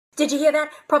Did you hear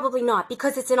that? Probably not,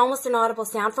 because it's an almost inaudible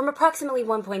sound from approximately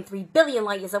 1.3 billion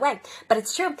light years away. But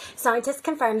it's true. Scientists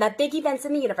confirm that big events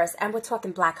in the universe, and we're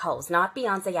talking black holes, not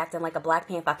Beyonce acting like a Black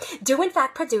Panther, do in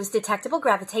fact produce detectable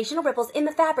gravitational ripples in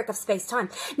the fabric of space-time.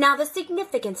 Now, the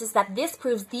significance is that this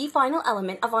proves the final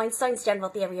element of Einstein's general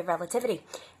theory of relativity,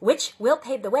 which will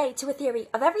pave the way to a theory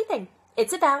of everything.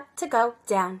 It's about to go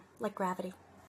down like gravity.